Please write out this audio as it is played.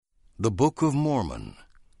The Book of Mormon,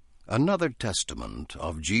 another testament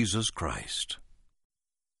of Jesus Christ.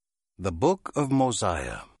 The Book of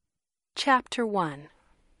Mosiah. Chapter 1.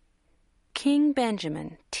 King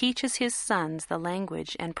Benjamin teaches his sons the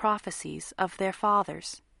language and prophecies of their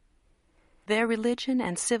fathers. Their religion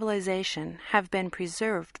and civilization have been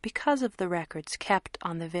preserved because of the records kept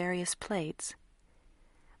on the various plates.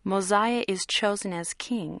 Mosiah is chosen as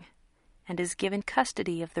king and is given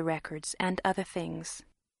custody of the records and other things.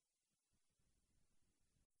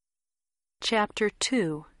 Chapter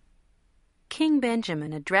 2. King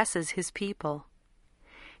Benjamin addresses his people.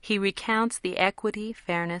 He recounts the equity,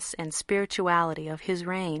 fairness, and spirituality of his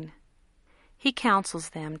reign. He counsels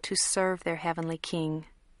them to serve their heavenly King.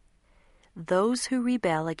 Those who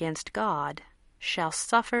rebel against God shall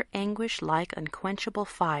suffer anguish like unquenchable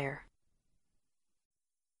fire.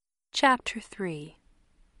 Chapter 3.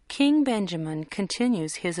 King Benjamin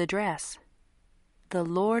continues his address. The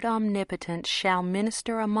Lord omnipotent shall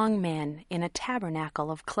minister among men in a tabernacle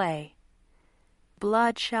of clay.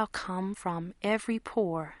 Blood shall come from every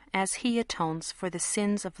pore as he atones for the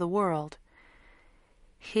sins of the world.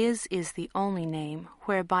 His is the only name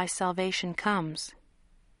whereby salvation comes.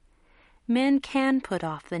 Men can put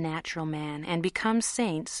off the natural man and become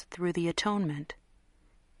saints through the atonement.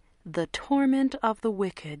 The torment of the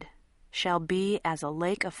wicked shall be as a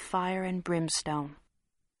lake of fire and brimstone.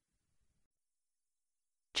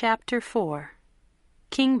 Chapter 4.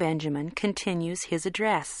 King Benjamin continues his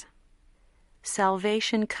address.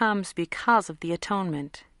 Salvation comes because of the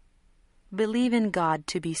atonement. Believe in God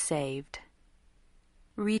to be saved.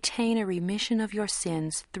 Retain a remission of your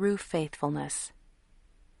sins through faithfulness.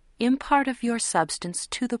 Impart of your substance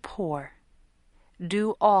to the poor.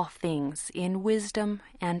 Do all things in wisdom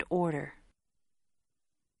and order.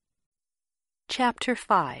 Chapter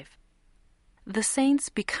 5. The saints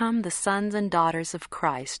become the sons and daughters of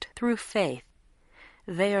Christ through faith.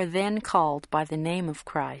 They are then called by the name of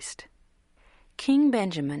Christ. King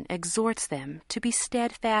Benjamin exhorts them to be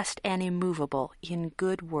steadfast and immovable in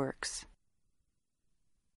good works.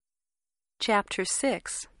 Chapter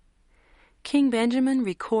 6. King Benjamin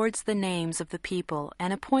records the names of the people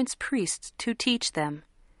and appoints priests to teach them.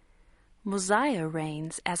 Mosiah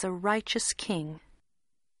reigns as a righteous king.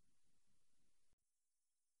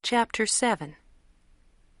 Chapter 7.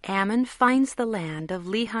 Ammon finds the land of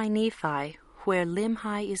Lehi-Nephi, where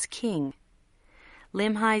Limhi is king.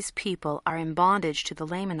 Limhi's people are in bondage to the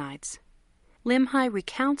Lamanites. Limhi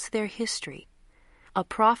recounts their history. A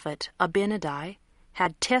prophet, Abinadi,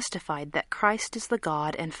 had testified that Christ is the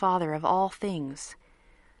God and Father of all things.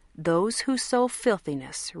 Those who sow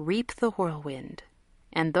filthiness reap the whirlwind,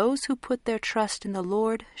 and those who put their trust in the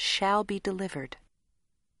Lord shall be delivered.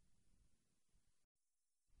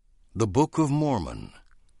 The Book of Mormon,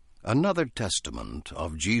 another testament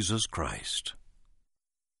of Jesus Christ.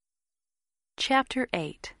 Chapter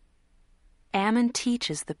 8. Ammon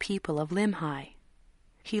teaches the people of Limhi.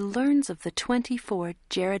 He learns of the 24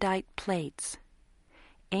 Jaredite plates.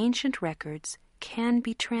 Ancient records can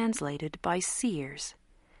be translated by seers.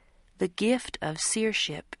 The gift of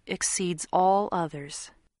seership exceeds all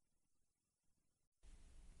others.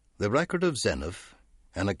 The record of Zeniff,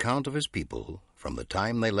 an account of his people, from the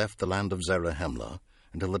time they left the land of Zarahemla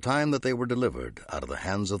until the time that they were delivered out of the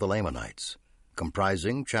hands of the Lamanites,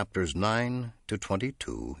 comprising chapters 9 to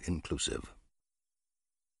 22 inclusive.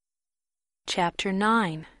 Chapter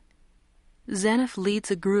 9. Zeniff leads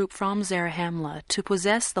a group from Zarahemla to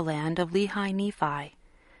possess the land of Lehi-Nephi.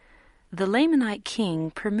 The Lamanite king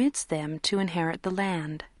permits them to inherit the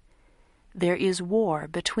land. There is war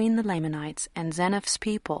between the Lamanites and Zeniff's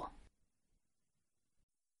people.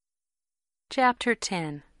 Chapter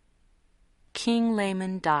 10. King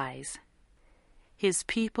Laman dies. His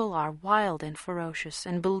people are wild and ferocious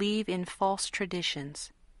and believe in false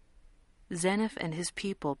traditions. Zeniff and his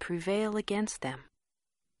people prevail against them.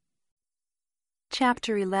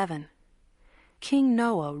 Chapter 11. King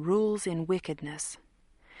Noah rules in wickedness.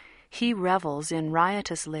 He revels in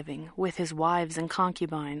riotous living with his wives and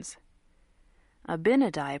concubines.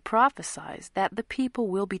 Abinadi prophesies that the people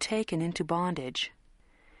will be taken into bondage.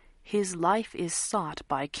 His life is sought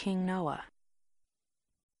by King Noah.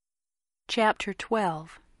 Chapter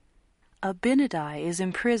 12. Abinadi is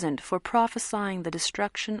imprisoned for prophesying the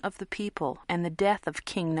destruction of the people and the death of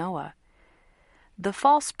King Noah. The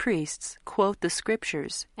false priests quote the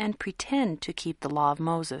scriptures and pretend to keep the law of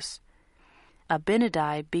Moses.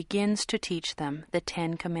 Abinadi begins to teach them the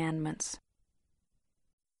 10 Commandments.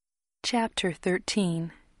 Chapter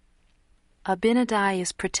 13. Abinadi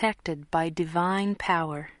is protected by divine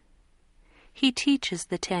power. He teaches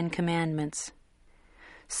the 10 Commandments.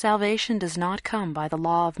 Salvation does not come by the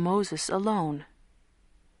law of Moses alone.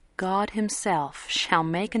 God himself shall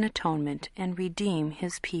make an atonement and redeem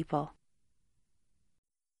his people.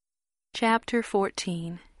 Chapter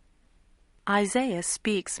 14. Isaiah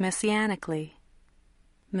speaks messianically.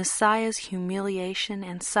 Messiah's humiliation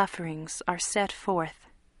and sufferings are set forth.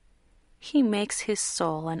 He makes his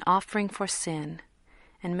soul an offering for sin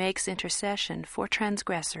and makes intercession for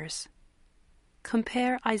transgressors.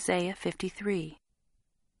 Compare Isaiah 53.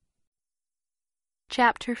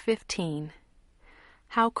 Chapter 15.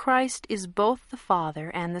 How Christ is both the Father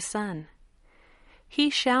and the Son. He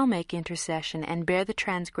shall make intercession and bear the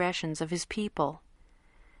transgressions of his people.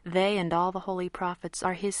 They and all the holy prophets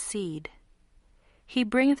are his seed. He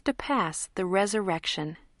bringeth to pass the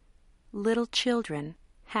resurrection. Little children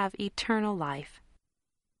have eternal life.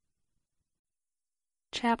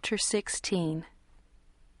 Chapter 16.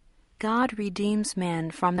 God redeems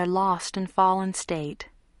men from their lost and fallen state.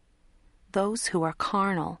 Those who are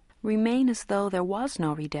carnal remain as though there was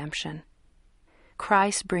no redemption.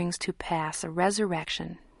 Christ brings to pass a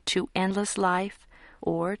resurrection to endless life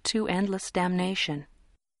or to endless damnation.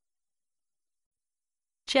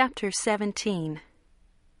 Chapter 17.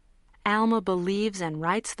 Alma believes and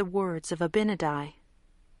writes the words of Abinadi.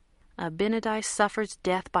 Abinadi suffers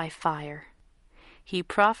death by fire. He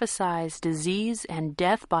prophesies disease and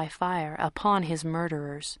death by fire upon his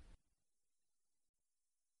murderers.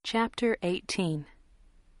 Chapter 18.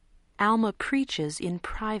 Alma preaches in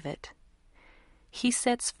private. He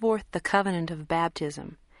sets forth the covenant of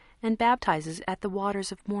baptism and baptizes at the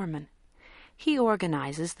waters of Mormon. He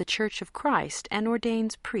organizes the Church of Christ and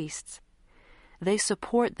ordains priests. They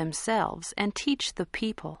support themselves and teach the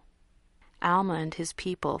people. Alma and his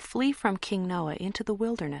people flee from King Noah into the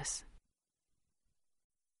wilderness.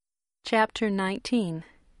 Chapter 19.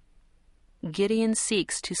 Gideon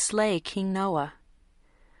seeks to slay King Noah.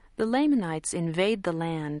 The Lamanites invade the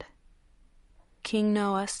land. King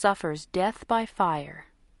Noah suffers death by fire.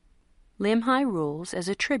 Limhi rules as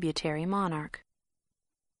a tributary monarch.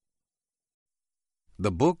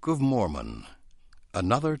 The Book of Mormon,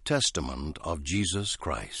 another testament of Jesus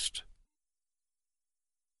Christ.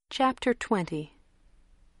 Chapter 20.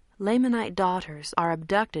 Lamanite daughters are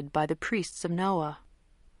abducted by the priests of Noah.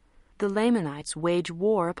 The Lamanites wage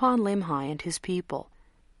war upon Limhi and his people.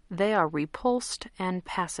 They are repulsed and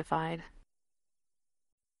pacified.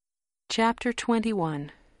 Chapter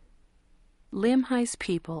 21. Limhi's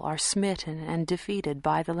people are smitten and defeated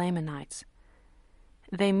by the Lamanites.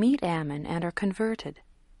 They meet Ammon and are converted.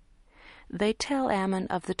 They tell Ammon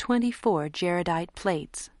of the 24 Jaredite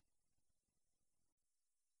plates.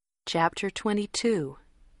 Chapter 22.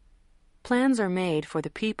 Plans are made for the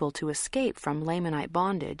people to escape from Lamanite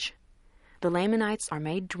bondage. The Lamanites are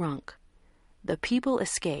made drunk. The people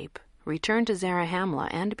escape, return to Zarahemla,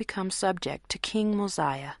 and become subject to King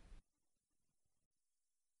Mosiah.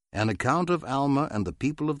 An account of Alma and the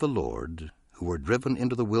people of the Lord, who were driven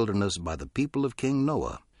into the wilderness by the people of King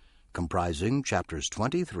Noah, comprising chapters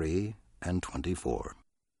 23 and 24.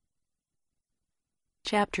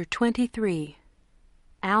 Chapter 23.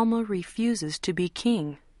 Alma refuses to be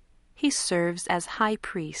king. He serves as high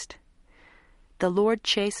priest. The Lord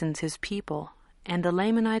chastens his people, and the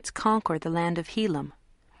Lamanites conquer the land of Helam.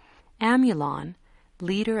 Amulon,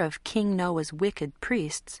 leader of King Noah's wicked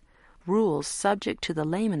priests, rules subject to the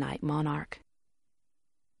Lamanite monarch.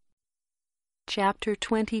 Chapter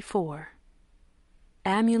 24.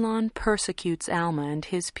 Amulon persecutes Alma and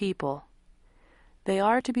his people. They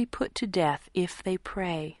are to be put to death if they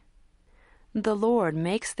pray. The Lord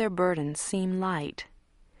makes their burdens seem light.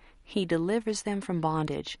 He delivers them from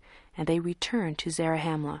bondage, and they return to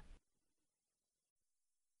Zarahemla.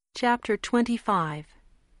 Chapter 25.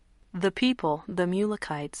 The people, the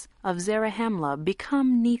Mulekites, of Zarahemla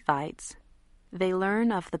become Nephites. They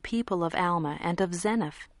learn of the people of Alma and of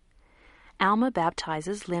Zeniff. Alma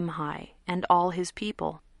baptizes Limhi and all his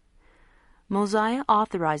people. Mosiah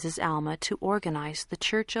authorizes Alma to organize the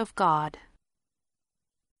Church of God.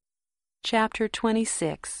 Chapter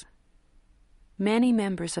 26. Many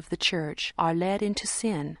members of the church are led into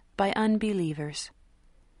sin by unbelievers.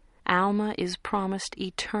 Alma is promised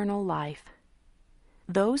eternal life.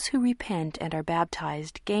 Those who repent and are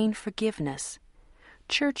baptized gain forgiveness.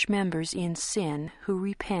 Church members in sin who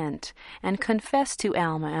repent and confess to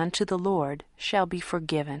Alma and to the Lord shall be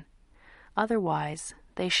forgiven. Otherwise,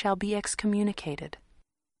 they shall be excommunicated.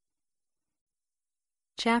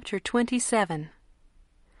 Chapter 27.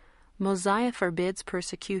 Mosiah forbids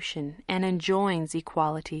persecution and enjoins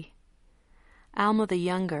equality. Alma the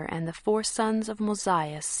younger and the 4 sons of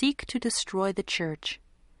Mosiah seek to destroy the church.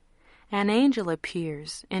 An angel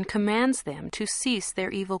appears and commands them to cease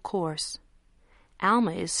their evil course.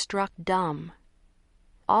 Alma is struck dumb.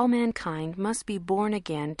 All mankind must be born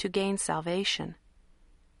again to gain salvation.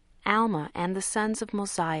 Alma and the sons of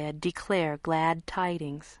Mosiah declare glad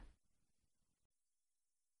tidings.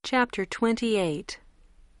 Chapter 28.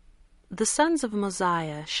 The sons of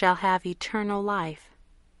Mosiah shall have eternal life.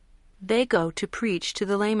 They go to preach to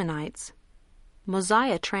the Lamanites.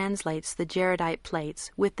 Mosiah translates the jaredite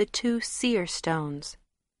plates with the 2 seer stones.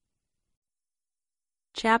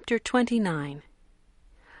 Chapter 29.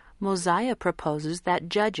 Mosiah proposes that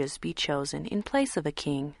judges be chosen in place of a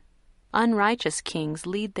king. Unrighteous kings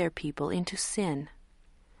lead their people into sin.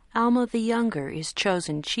 Alma the younger is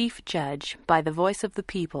chosen chief judge by the voice of the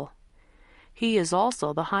people. He is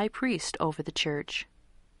also the high priest over the church.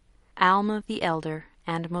 Alma the elder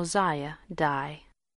and Mosiah die.